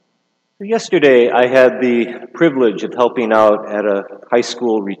Yesterday, I had the privilege of helping out at a high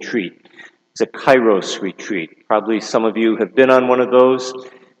school retreat. It's a Kairos retreat. Probably some of you have been on one of those.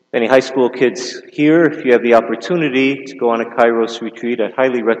 Any high school kids here, if you have the opportunity to go on a Kairos retreat, I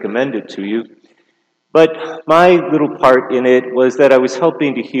highly recommend it to you. But my little part in it was that I was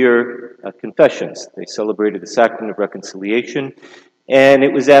helping to hear confessions. They celebrated the Sacrament of Reconciliation, and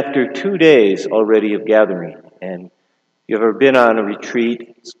it was after 2 days already of gathering. And if you've ever been on a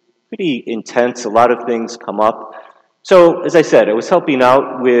retreat, it's pretty intense. A lot of things come up. So, as I said, I was helping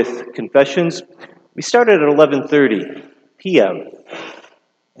out with confessions. We started at 11:30 p.m.,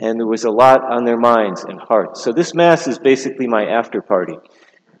 and there was a lot on their minds and hearts. So this Mass is basically my after party,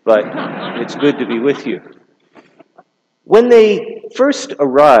 but it's good to be with you. When they first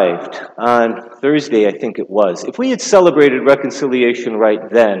arrived on Thursday, I think it was, if we had celebrated reconciliation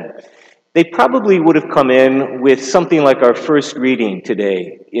right then, they probably would have come in with something like our first reading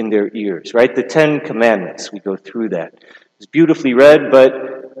today in their ears, right? The 10 Commandments. We go through that. It's beautifully read, but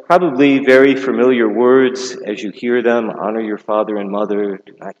probably very familiar words as you hear them. Honor your father and mother.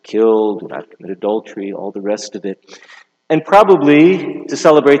 Do not kill. Do not commit adultery. All the rest of it. And probably, to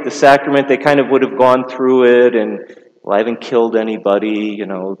celebrate the sacrament, they kind of would have gone through it and, well, I haven't killed anybody,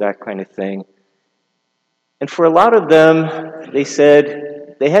 that kind of thing. And for a lot of them, they said,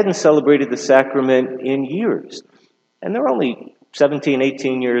 they hadn't celebrated the sacrament in years. And they're only 17,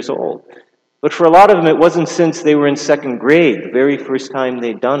 18 years old. But for a lot of them, it wasn't since they were in second grade, the very first time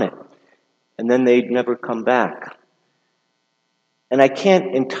they'd done it. And then they'd never come back. And I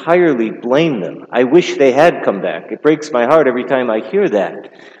can't entirely blame them. I wish they had come back. It breaks my heart every time I hear that.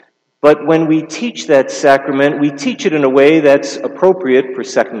 But when we teach that sacrament, we teach it in a way that's appropriate for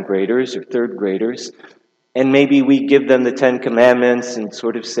second graders or third graders. And maybe we give them the 10 Commandments and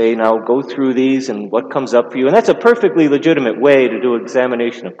sort of say, now go through these and what comes up for you. And that's a perfectly legitimate way to do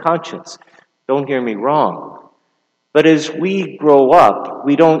examination of conscience. Don't hear me wrong. But as we grow up,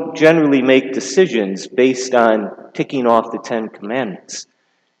 we don't generally make decisions based on ticking off the 10 Commandments.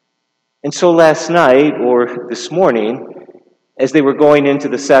 And so last night, or this morning, as they were going into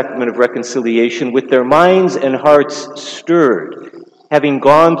the Sacrament of Reconciliation, with their minds and hearts stirred, having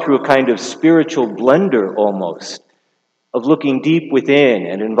gone through a kind of spiritual blender almost, of looking deep within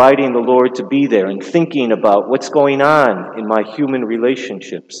and inviting the Lord to be there and thinking about what's going on in my human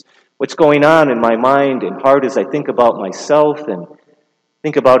relationships, what's going on in my mind and heart as I think about myself and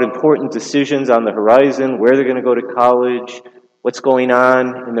think about important decisions on the horizon, where they're going to go to college, what's going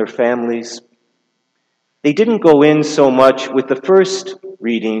on in their families. They didn't go in so much with the first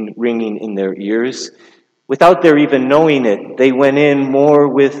reading ringing in their ears. Without their even knowing it, they went in more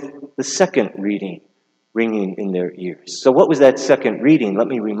with the second reading ringing in their ears. So what was that second reading? Let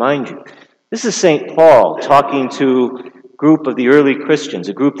me remind you. This is St. Paul talking to a group of the early Christians,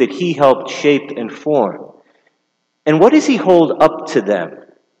 a group that he helped shape and form. And what does he hold up to them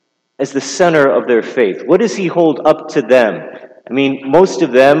as the center of their faith? What does he hold up to them? I mean, most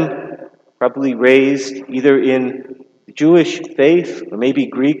of them probably raised either in the Jewish faith or maybe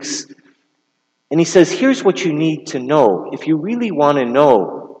Greeks. And he says, here's what you need to know. If you really want to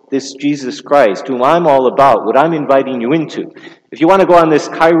know this Jesus Christ, whom I'm all about, what I'm inviting you into, if you want to go on this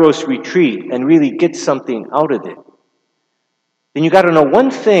Kairos retreat and really get something out of it, then you got to know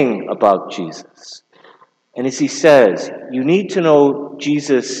one thing about Jesus. And as he says, you need to know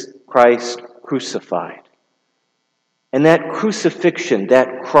Jesus Christ crucified. And that crucifixion,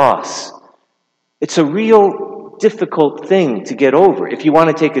 that cross, it's a real difficult thing to get over if you want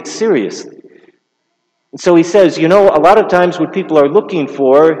to take it seriously. And so he says, a lot of times what people are looking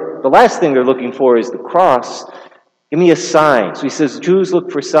for, the last thing they're looking for is the cross. Give me a sign. So he says, Jews look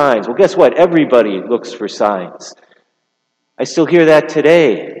for signs. Well, guess what? Everybody looks for signs. I still hear that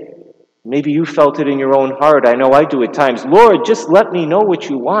today. Maybe you felt it in your own heart. I know I do at times. Lord, just let me know what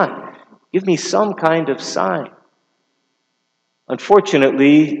you want. Give me some kind of sign.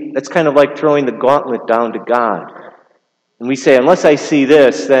 Unfortunately, that's kind of like throwing the gauntlet down to God. And we say, unless I see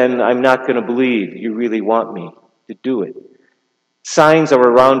this, then I'm not going to believe you really want me to do it. Signs are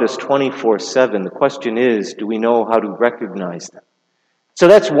around us 24/7. The question is, do we know how to recognize them? So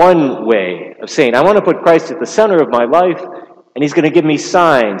that's one way of saying, I want to put Christ at the center of my life, and he's going to give me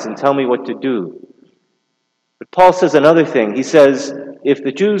signs and tell me what to do. But Paul says another thing. He says, if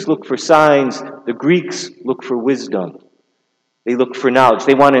the Jews look for signs, the Greeks look for wisdom. They look for knowledge.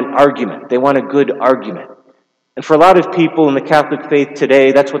 They want an argument. They want a good argument. And for a lot of people in the Catholic faith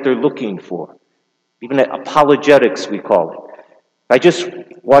today, that's what they're looking for. Even apologetics, we call it. If I just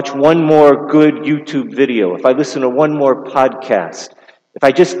watch one more good YouTube video, if I listen to one more podcast, if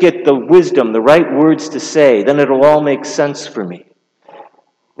I just get the wisdom, the right words to say, then it'll all make sense for me.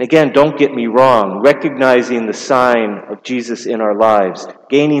 Again, don't get me wrong, recognizing the sign of Jesus in our lives,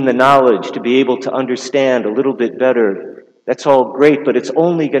 gaining the knowledge to be able to understand a little bit better, that's all great, but it's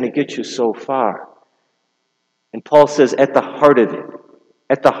only going to get you so far. And Paul says, at the heart of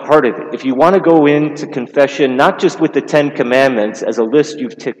it, if you want to go into confession, not just with the 10 Commandments as a list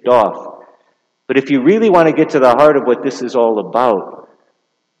you've ticked off, but if you really want to get to the heart of what this is all about,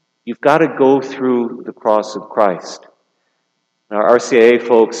 you've got to go through the cross of Christ. Now, our RCIA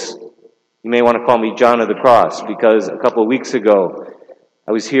folks, you may want to call me John of the Cross, because a couple of weeks ago,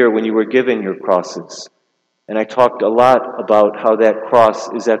 I was here when you were given your crosses. And I talked a lot about how that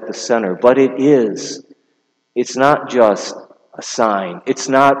cross is at the center. But it's not just a sign. It's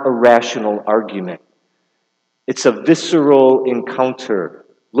not a rational argument. It's a visceral encounter,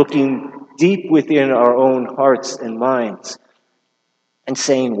 looking deep within our own hearts and minds and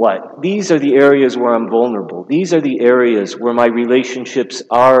saying what? These are the areas where I'm vulnerable. These are the areas where my relationships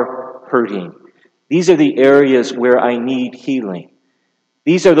are hurting. These are the areas where I need healing.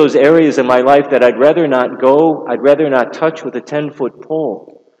 These are those areas in my life that I'd rather not touch with a 10-foot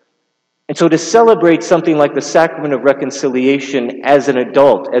pole. And so to celebrate something like the sacrament of reconciliation as an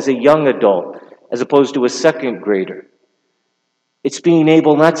adult, as a young adult, as opposed to a second grader, it's being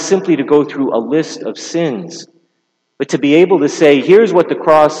able not simply to go through a list of sins, but to be able to say, here's what the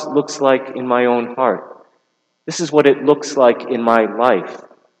cross looks like in my own heart. This is what it looks like in my life.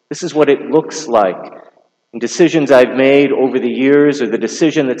 This is what it looks like in decisions I've made over the years, or the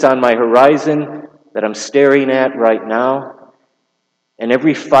decision that's on my horizon that I'm staring at right now. And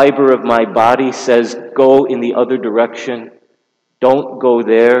every fiber of my body says, go in the other direction. Don't go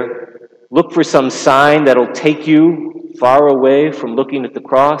there. Look for some sign that'll take you far away from looking at the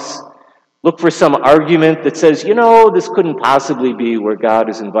cross. Look for some argument that says, this couldn't possibly be where God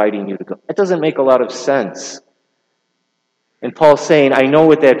is inviting you to go. It doesn't make a lot of sense. And Paul's saying, I know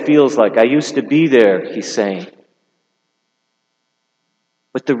what that feels like. I used to be there, he's saying.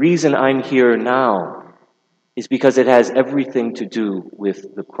 But the reason I'm here now is because it has everything to do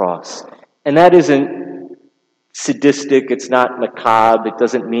with the cross. And that isn't sadistic, it's not macabre, it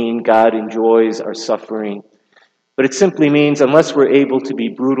doesn't mean God enjoys our suffering. But it simply means unless we're able to be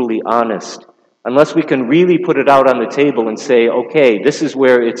brutally honest, unless we can really put it out on the table and say, okay, this is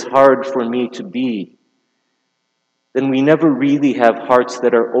where it's hard for me to be, then we never really have hearts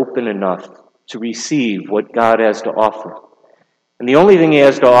that are open enough to receive what God has to offer. And the only thing he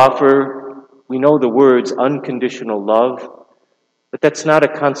has to offer, we know the words unconditional love, but that's not a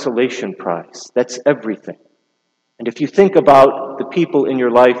consolation prize. That's everything. And if you think about the people in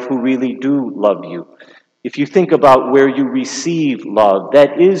your life who really do love you, if you think about where you receive love,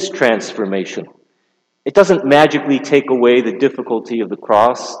 that is transformational. It doesn't magically take away the difficulty of the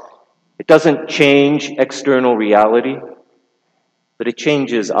cross. It doesn't change external reality, but it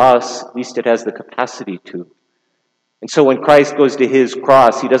changes us, at least it has the capacity to. And so when Christ goes to his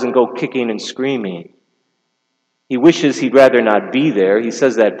cross, he doesn't go kicking and screaming. He wishes he'd rather not be there. He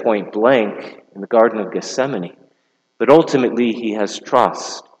says that point blank in the Garden of Gethsemane. But ultimately, he has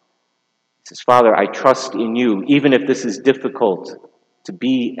trust. He says, Father, I trust in you, even if this is difficult to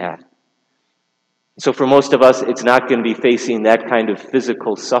be at. So for most of us, it's not going to be facing that kind of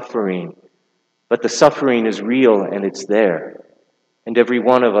physical suffering, but the suffering is real and it's there. And every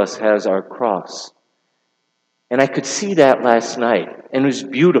one of us has our cross. And I could see that last night, and it was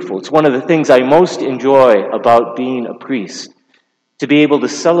beautiful. It's one of the things I most enjoy about being a priest, to be able to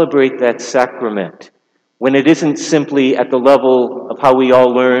celebrate that sacrament when it isn't simply at the level of how we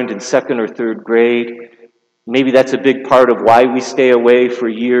all learned in second or third grade. Maybe that's a big part of why we stay away for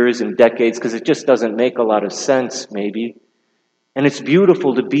years and decades, because it just doesn't make a lot of sense, maybe. And it's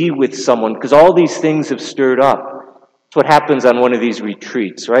beautiful to be with someone, because all these things have stirred up. It's what happens on one of these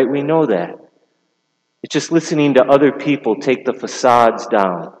retreats, right? We know that. It's just listening to other people take the facades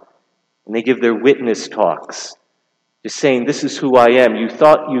down, and they give their witness talks, just saying, this is who I am. You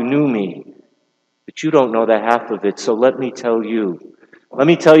thought you knew me, but you don't know the half of it, so let me tell you. Let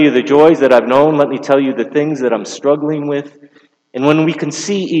me tell you the joys that I've known. Let me tell you the things that I'm struggling with. And when we can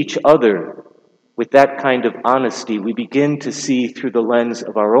see each other with that kind of honesty, we begin to see through the lens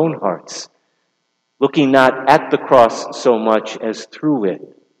of our own hearts, looking not at the cross so much as through it.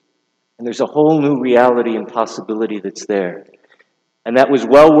 And there's a whole new reality and possibility that's there. And that was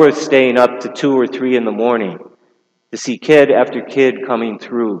well worth staying up to 2 or 3 in the morning to see kid after kid coming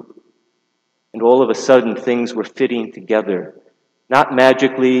through. And all of a sudden, things were fitting together. Not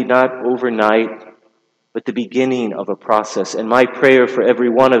magically, not overnight, but the beginning of a process. And my prayer for every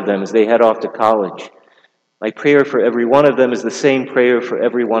one of them as they head off to college, my prayer for every one of them is the same prayer for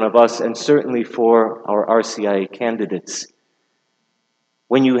every one of us, and certainly for our RCIA candidates.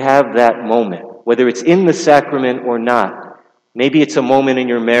 when you have that moment, whether it's in the sacrament or not. Maybe it's a moment in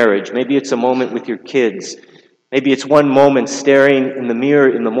your marriage. Maybe it's a moment with your kids. Maybe it's one moment staring in the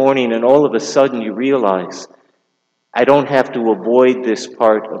mirror in the morning and all of a sudden you realize, I don't have to avoid this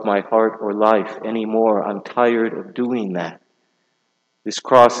part of my heart or life anymore. I'm tired of doing that. This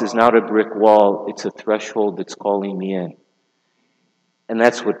cross is not a brick wall. It's a threshold that's calling me in. And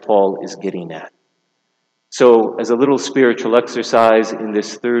that's what Paul is getting at. So, as a little spiritual exercise in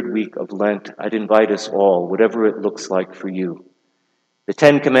this third week of Lent, I'd invite us all, whatever it looks like for you. The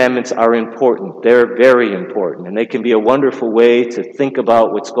Ten Commandments are important. They're very important. And they can be a wonderful way to think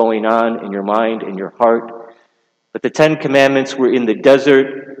about what's going on in your mind and your heart. But the Ten Commandments were in the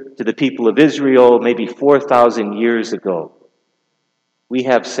desert to the people of Israel maybe 4,000 years ago. We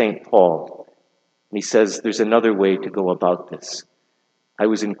have St. Paul, and he says there's another way to go about this. I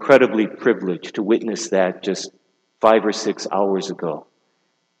was incredibly privileged to witness that just 5 or 6 hours ago.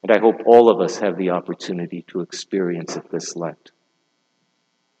 And I hope all of us have the opportunity to experience it this Lent.